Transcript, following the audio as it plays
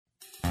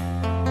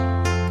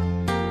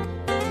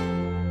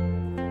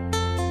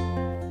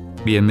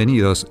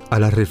Bienvenidos a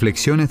las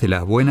reflexiones de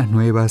las Buenas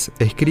Nuevas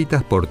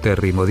escritas por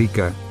Terry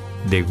Modica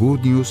de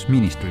Good News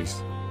Ministries.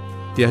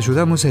 Te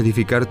ayudamos a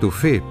edificar tu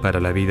fe para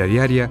la vida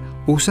diaria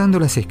usando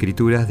las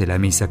escrituras de la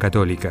Misa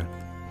Católica.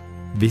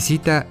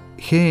 Visita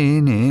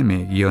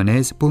gnm-es.org.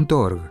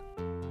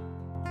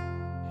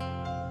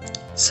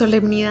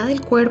 Solemnidad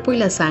del cuerpo y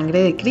la sangre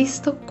de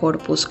Cristo,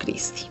 Corpus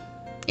Christi.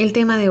 El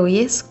tema de hoy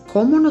es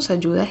 ¿cómo nos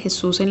ayuda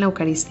Jesús en la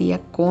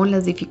Eucaristía con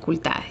las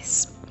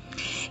dificultades?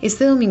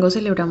 Este domingo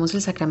celebramos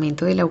el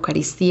sacramento de la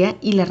Eucaristía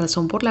y la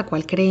razón por la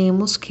cual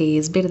creemos que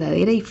es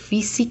verdadera y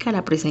física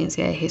la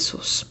presencia de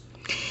Jesús.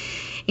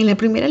 En la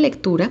primera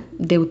lectura,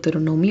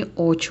 Deuteronomio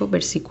 8,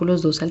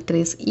 versículos 2 al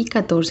 3 y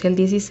 14 al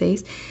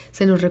 16,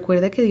 se nos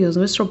recuerda que Dios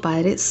nuestro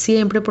Padre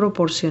siempre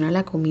proporciona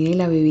la comida y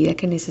la bebida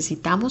que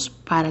necesitamos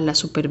para la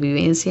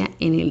supervivencia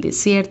en el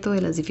desierto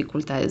de las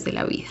dificultades de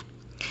la vida.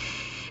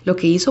 Lo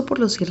que hizo por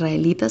los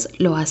israelitas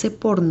lo hace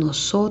por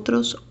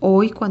nosotros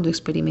hoy cuando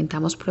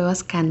experimentamos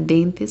pruebas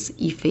candentes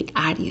y fe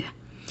árida.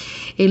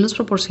 Él nos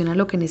proporciona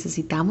lo que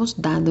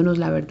necesitamos dándonos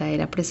la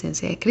verdadera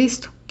presencia de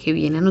Cristo, que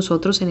viene a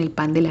nosotros en el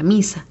pan de la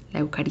misa,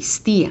 la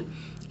Eucaristía,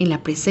 en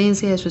la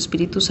presencia de su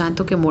Espíritu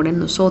Santo que mora en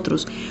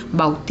nosotros,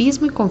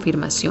 bautismo y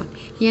confirmación,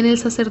 y en el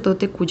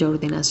sacerdote cuya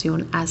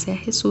ordenación hace a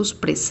Jesús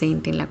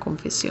presente en la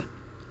confesión.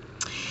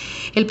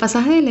 El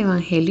pasaje del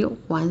Evangelio,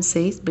 Juan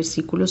 6,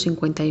 versículos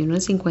 51 al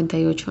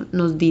 58,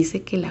 nos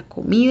dice que la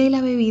comida y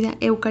la bebida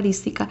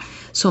eucarística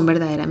son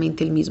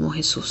verdaderamente el mismo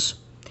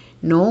Jesús,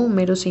 no un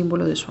mero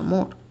símbolo de su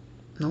amor.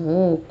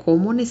 No,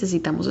 ¿cómo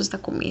necesitamos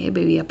esta comida y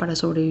bebida para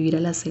sobrevivir a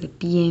las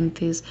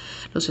serpientes,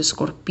 los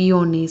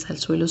escorpiones, al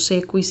suelo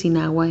seco y sin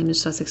agua de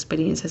nuestras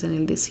experiencias en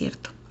el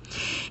desierto?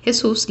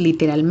 Jesús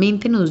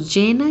literalmente nos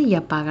llena y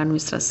apaga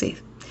nuestra sed.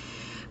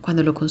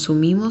 Cuando lo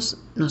consumimos,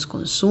 nos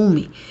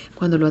consume.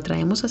 Cuando lo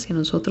atraemos hacia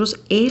nosotros,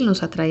 Él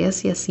nos atrae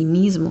hacia sí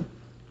mismo.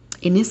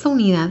 En esta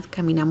unidad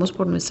caminamos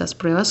por nuestras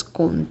pruebas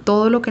con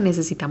todo lo que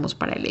necesitamos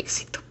para el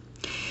éxito.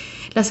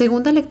 La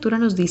segunda lectura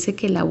nos dice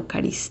que la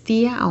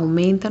Eucaristía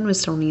aumenta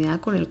nuestra unidad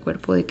con el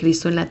cuerpo de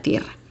Cristo en la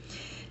tierra,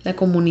 la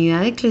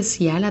comunidad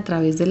eclesial a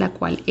través de la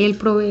cual Él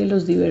provee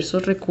los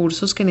diversos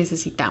recursos que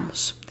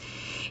necesitamos.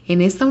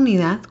 En esta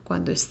unidad,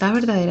 cuando está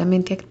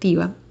verdaderamente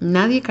activa,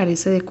 nadie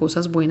carece de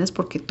cosas buenas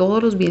porque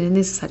todos los bienes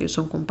necesarios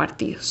son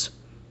compartidos.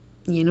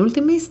 Y en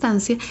última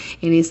instancia,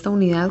 en esta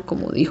unidad,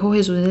 como dijo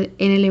Jesús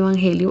en el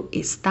Evangelio,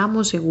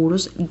 estamos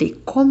seguros de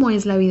cómo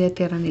es la vida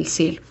eterna en el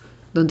cielo,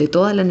 donde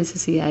todas las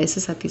necesidades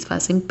se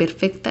satisfacen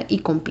perfecta y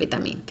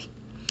completamente.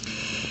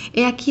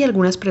 He aquí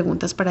algunas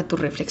preguntas para tu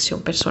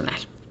reflexión personal.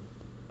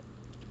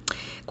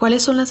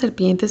 ¿Cuáles son las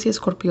serpientes y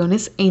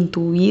escorpiones en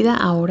tu vida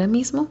ahora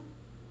mismo?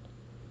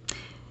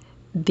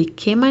 ¿De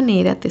qué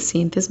manera te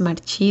sientes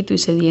marchito y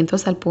sediento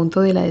hasta el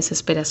punto de la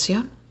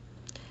desesperación?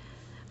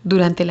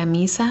 Durante la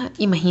misa,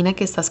 imagina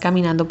que estás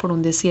caminando por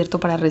un desierto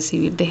para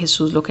recibir de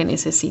Jesús lo que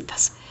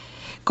necesitas.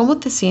 ¿Cómo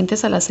te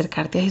sientes al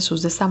acercarte a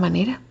Jesús de esta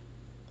manera?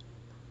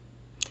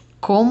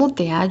 ¿Cómo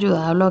te ha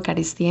ayudado la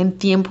Eucaristía en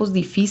tiempos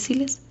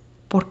difíciles?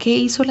 ¿Por qué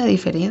hizo la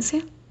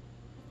diferencia?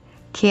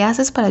 ¿Qué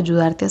haces para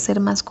ayudarte a ser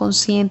más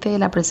consciente de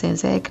la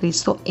presencia de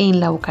Cristo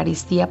en la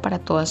Eucaristía para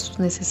todas tus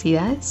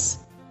necesidades?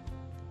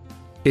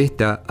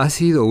 Esta ha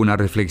sido una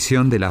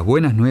reflexión de las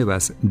Buenas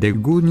Nuevas de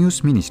Good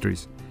News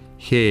Ministries,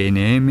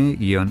 gnm-es.org.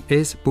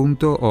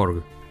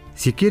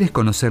 Si quieres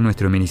conocer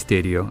nuestro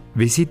ministerio,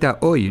 visita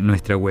hoy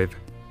nuestra web.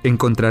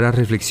 Encontrarás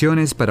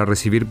reflexiones para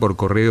recibir por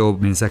correo o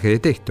mensaje de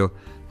texto,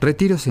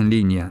 retiros en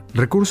línea,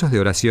 recursos de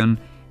oración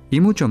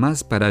y mucho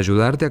más para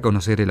ayudarte a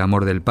conocer el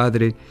amor del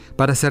Padre,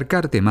 para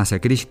acercarte más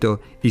a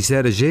Cristo y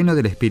ser lleno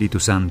del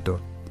Espíritu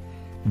Santo.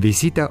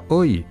 Visita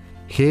hoy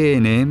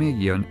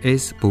gnm-es.org.